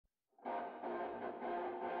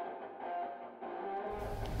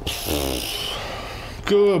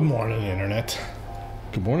Good morning, Internet.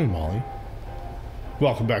 Good morning, Molly.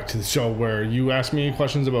 Welcome back to the show where you ask me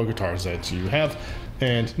questions about guitars that you have.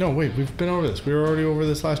 And no, wait, we've been over this. We were already over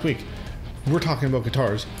this last week. We're talking about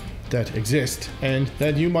guitars that exist and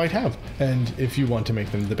that you might have. And if you want to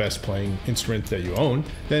make them the best playing instrument that you own,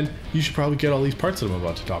 then you should probably get all these parts that I'm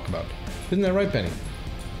about to talk about. Isn't that right, Benny?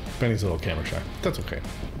 Benny's a little camera shy. That's okay.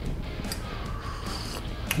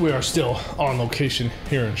 We are still on location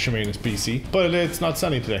here in Chemainus, BC, but it's not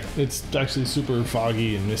sunny today. It's actually super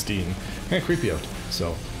foggy and misty and kind of creepy out.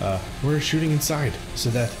 So we're shooting inside so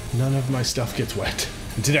that none of my stuff gets wet.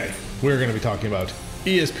 And today we're going to be talking about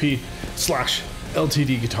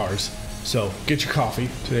ESP/LTD guitars. So get your coffee.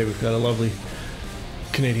 Today we've got a lovely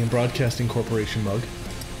Canadian Broadcasting Corporation mug.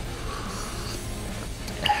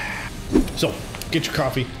 So get your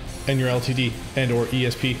coffee and your LTD and or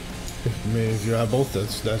ESP. If you have both,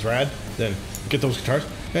 that's rad. Then get those guitars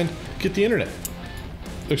and get the internet.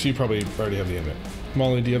 Actually, you probably already have the internet.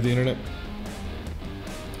 Molly, do you have the internet?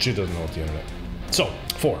 She doesn't know what the internet. So,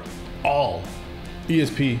 for all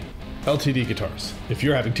ESP LTD guitars, if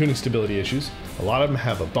you're having tuning stability issues, a lot of them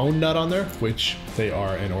have a bone nut on there, which they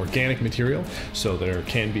are an organic material, so there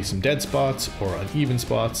can be some dead spots or uneven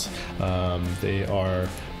spots. They are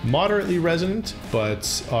moderately resonant,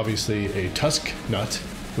 but obviously a tusk nut,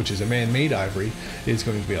 which is a man-made ivory, is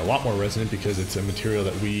going to be a lot more resonant because it's a material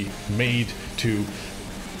that we made to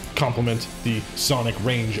complement the sonic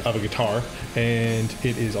range of a guitar, and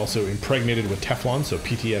it is also impregnated with Teflon, so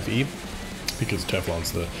PTFE, because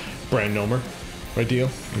Teflon's the brand nomer, right, Dio?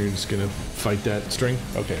 You're just gonna fight that string?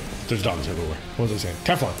 Okay, there's dogs everywhere. What was I saying?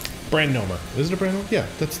 Teflon, brand nomer. Is it a brand nomer? Yeah,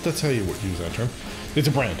 that's how you use that term. It's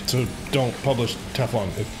a brand, so don't publish Teflon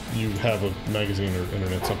if you have a magazine or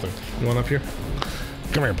internet something. You want up here?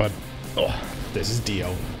 Come here, bud. Oh, this is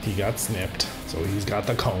Dio. He got snipped, so he's got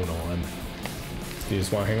the cone on. You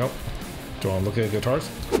just want to hang out? Do you want to look at guitars?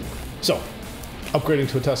 So, upgrading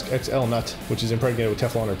to a Tusk XL nut, which is impregnated with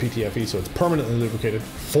Teflon or PTFE, so it's permanently lubricated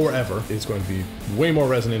forever. It's going to be way more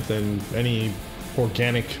resonant than any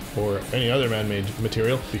organic or any other man-made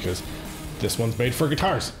material, because this one's made for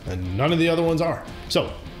guitars, and none of the other ones are.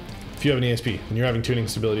 So, if you have an ESP and you're having tuning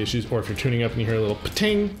stability issues, or if you're tuning up and you hear a little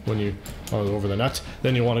pating when you are over the nut,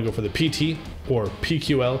 then you'll want to go for the PT or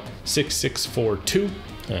PQL 6642,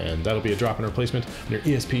 and that'll be a drop-in replacement on your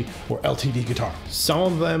ESP or LTD guitar. Some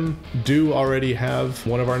of them do already have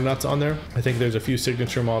one of our nuts on there. I think there's a few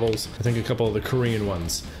signature models. I think a couple of the Korean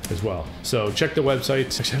ones as well. So check the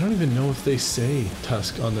website. Actually, I don't even know if they say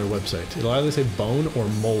Tusk on their website. It'll either say bone or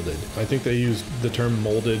molded. I think they use the term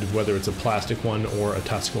molded, whether it's a plastic one or a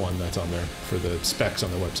Tusk one that's on there for the specs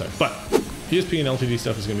on their website. But ESP and LTD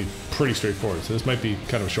stuff is going to be pretty straightforward, so this might be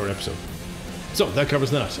kind of a short episode. So that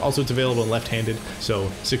covers the nut. Also, it's available in left-handed, so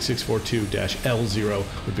 6642-L0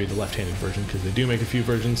 would be the left-handed version, because they do make a few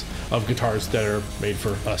versions of guitars that are made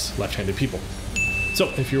for us left-handed people. So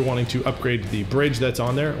if you're wanting to upgrade the bridge that's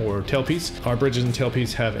on there, or tailpiece, our bridges and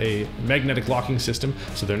tailpiece have a magnetic locking system,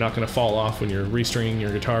 so they're not going to fall off when you're restringing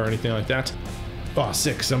your guitar or anything like that. Oh,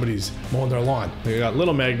 sick, somebody's mowing their lawn. They got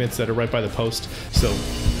little magnets that are right by the post, so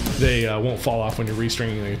they won't fall off when you're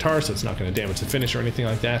restringing the guitar, so it's not going to damage the finish or anything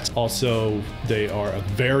like that. Also, they are a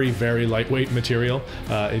very, very lightweight material.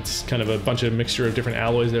 It's kind of a bunch of mixture of different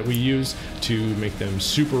alloys that we use to make them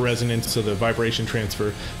super resonant, so the vibration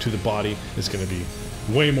transfer to the body is going to be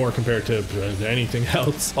way more compared to anything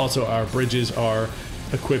else. Also, our bridges are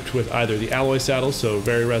equipped with either the alloy saddles, so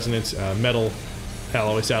very resonant metal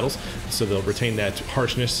alloy saddles, so they'll retain that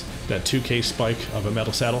harshness, that 2K spike of a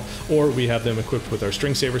metal saddle, or we have them equipped with our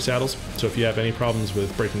string saver saddles, so if you have any problems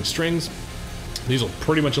with breaking strings, these will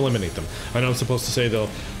pretty much eliminate them. I know I'm supposed to say they'll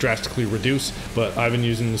drastically reduce, but I've been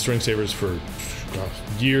using the string savers for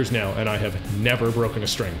years now, and I have never broken a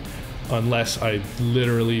string, unless I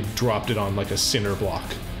literally dropped it on like a cinder block,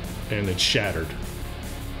 and it shattered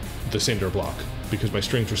the cinder block, because my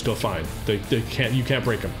strings were still fine. You can't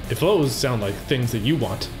break them. If those sound like things that you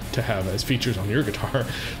want to have as features on your guitar,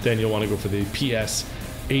 then you'll want to go for the PS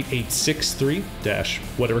 8863-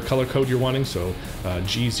 whatever color code you're wanting, so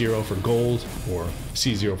G0 for gold or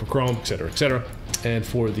C0 for chrome, etc., etc. And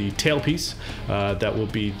for the tailpiece, that will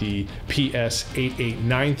be the PS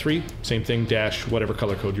 8893, same thing, dash whatever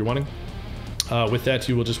color code you're wanting. With that,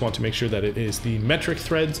 you will just want to make sure that it is the metric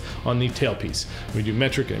threads on the tailpiece. We do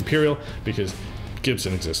metric and imperial because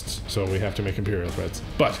Gibson exists, so we have to make imperial threads.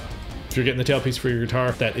 But if you're getting the tailpiece for your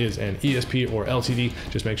guitar that is an ESP or LTD,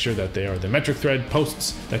 just make sure that they are the metric thread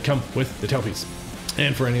posts that come with the tailpiece.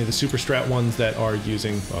 And for any of the super strat ones that are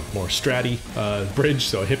using a more stratty bridge,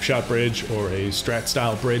 so a hip shot bridge or a strat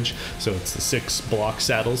style bridge, so it's the 6 block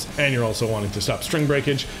saddles, and you're also wanting to stop string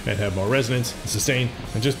breakage and have more resonance, sustain,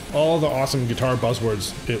 and just all the awesome guitar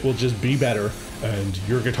buzzwords, it will just be better, and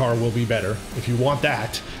your guitar will be better. If you want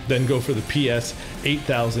that, then go for the PS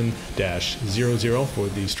 8000-00 for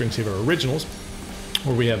the String Saver Originals,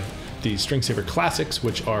 or we have the String Saver Classics,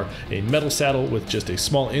 which are a metal saddle with just a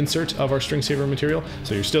small insert of our String Saver material.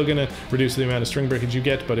 So you're still going to reduce the amount of string breakage you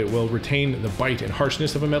get, but it will retain the bite and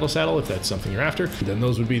harshness of a metal saddle if that's something you're after. Then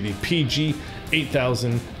those would be the PG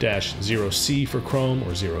 8000-0C for chrome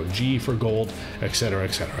or 0G for gold, etc.,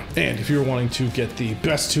 etc. And if you're wanting to get the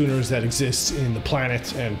best tuners that exist in the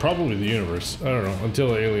planet and probably the universe, I don't know,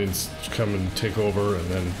 until aliens come and take over and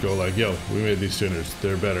then go like, yo, we made these tuners,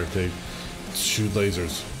 they're better, they shoot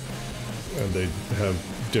lasers, and they have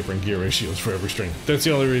different gear ratios for every string. That's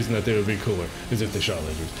the only reason that they would be cooler, is if they shot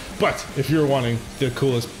lasers. But if you're wanting the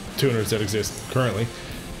coolest tuners that exist currently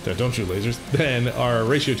that don't shoot lasers, then our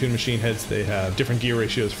ratio tune machine heads, they have different gear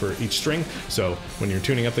ratios for each string. So when you're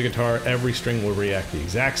tuning up the guitar, every string will react the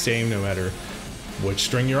exact same no matter which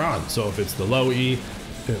string you're on. So if it's the low E,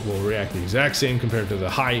 it will react the exact same compared to the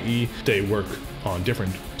high E. They work on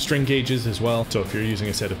different string gauges as well. So if you're using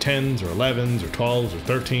a set of 10s or 11s or 12s or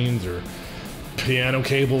 13s or piano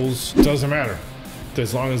cables, it doesn't matter.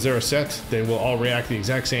 As long as they're a set, they will all react the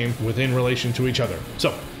exact same within relation to each other.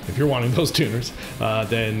 So if you're wanting those tuners,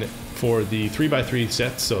 then for the 3x3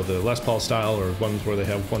 sets, so the Les Paul style or ones where they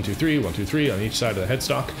have 1, 2, 3, 1, 2, 3 on each side of the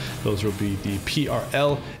headstock, those will be the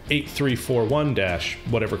PRL 8341-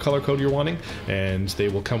 whatever color code you're wanting, and they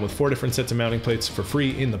will come with 4 different sets of mounting plates for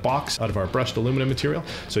free in the box out of our brushed aluminum material.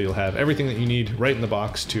 So you'll have everything that you need right in the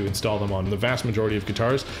box to install them on the vast majority of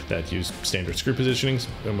guitars that use standard screw positionings.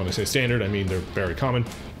 And when I say standard, I mean they're very common.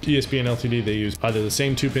 ESP and LTD, they use either the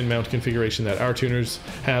same 2-pin mount configuration that our tuners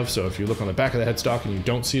have. So if you look on the back of the headstock and you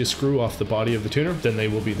don't see a screw off the body of the tuner, then they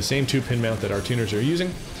will be the same 2-pin mount that our tuners are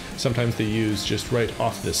using. Sometimes they use just right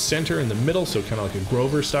off the center in the middle, so kind of like a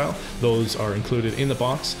Grover style. Those are included in the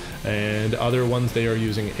box. And other ones, they are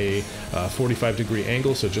using a 45-degree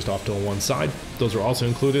angle, so just off to one side. Those are also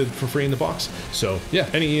included for free in the box. So yeah,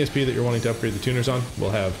 any ESP that you're wanting to upgrade the tuners on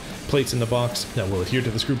will have plates in the box that will adhere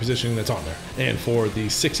to the screw positioning that's on there. And for the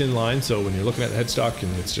 6-in-line, so when you're looking at the headstock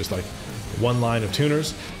and it's just like one line of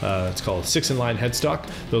tuners, it's called 6-in-line headstock.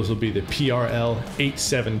 Those will be the PRL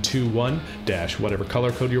 8721- whatever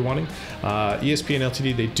color code you're wanting. ESP and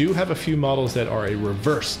LTD, they do have a few models that are a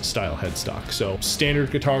reverse style headstock. So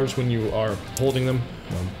standard guitars, when you are holding them,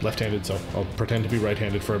 I'm left-handed, so I'll pretend to be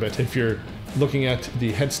right-handed for a bit. If you're looking at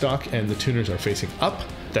the headstock and the tuners are facing up,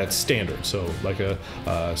 that's standard. So like a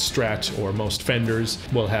Strat or most Fenders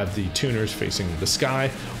will have the tuners facing the sky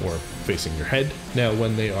or facing your head. Now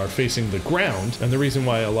when they are facing the ground, and the reason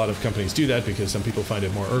why a lot of companies do that, because some people find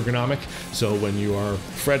it more ergonomic, so when you are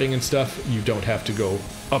fretting and stuff, you don't have to go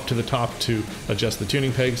up to the top to adjust the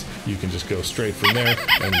tuning pegs. You can just go straight from there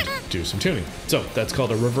and do some tuning. So that's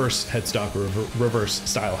called a reverse headstock or reverse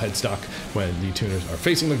style headstock when the tuners are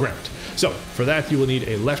facing the ground. So for that, you will need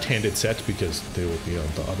a left-handed set because they will be on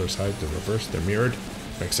the other side, the reverse, they're mirrored.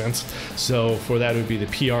 Makes sense. So for that, it would be the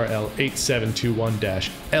PRL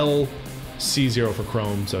 8721-LC0 for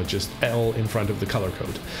chrome, so just L in front of the color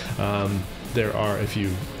code. There are a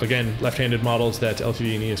few, again, left-handed models that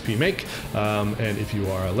LTD and ESP make, and if you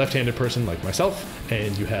are a left-handed person like myself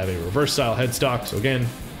and you have a reverse style headstock, so again,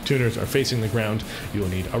 tuners are facing the ground, you will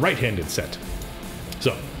need a right-handed set.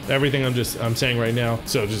 So everything I'm saying right now,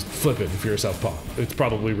 so just flip it if you're a southpaw. It's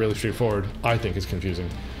probably really straightforward. I think it's confusing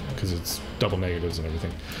because it's double negatives and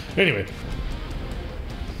everything. Anyway.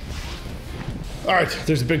 All right,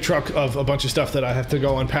 there's a big truck of a bunch of stuff that I have to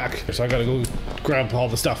go unpack, so I gotta go grab all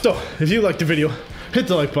the stuff. So, if you liked the video, hit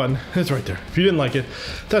the like button. It's right there. If you didn't like it,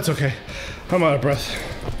 that's okay. I'm out of breath.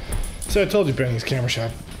 So I told you Benny's camera shot.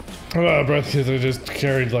 I'm out of breath because I just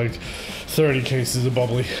carried like 30 cases of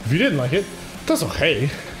bubbly. If you didn't like it, that's okay.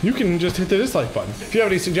 You can just hit the dislike button. If you have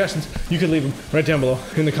any suggestions, you can leave them right down below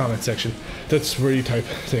in the comment section. That's where you type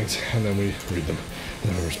things, and then we read them. And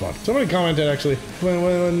then we respond. Somebody commented actually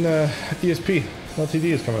when ESP LTD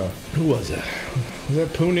is coming out. Who was that? Was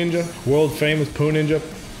that Poo Ninja? World famous Poo Ninja?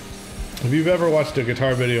 If you've ever watched a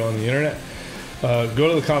guitar video on the internet, go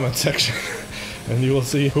to the comment section and you will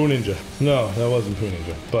see Poo Ninja. No, that wasn't Poo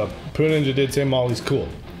Ninja. But Poo Ninja did say Molly's cool.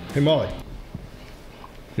 Hey Molly,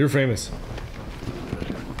 you're famous.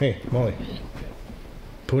 Hey Molly,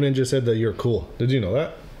 Poo Ninja said that you're cool. Did you know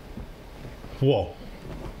that? Whoa.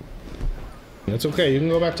 It's okay, you can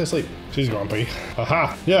go back to sleep. She's grumpy.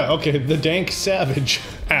 Aha. Yeah, okay, the Dank Savage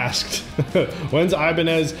asked, when's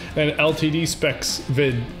Ibanez and LTD specs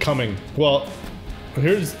vid coming? Well,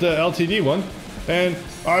 here's the LTD one, and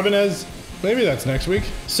Ibanez, maybe that's next week.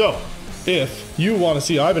 So, if you want to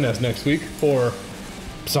see Ibanez next week, or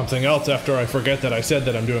something else after I forget that I said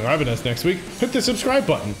that I'm doing Ibanez next week, hit the subscribe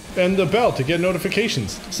button and the bell to get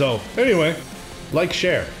notifications. So, anyway, like,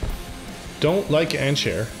 share. Don't like and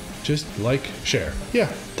share. Just like, share.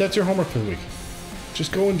 Yeah, that's your homework for the week.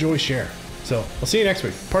 Just go enjoy share. So, I'll see you next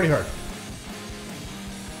week. Party hard.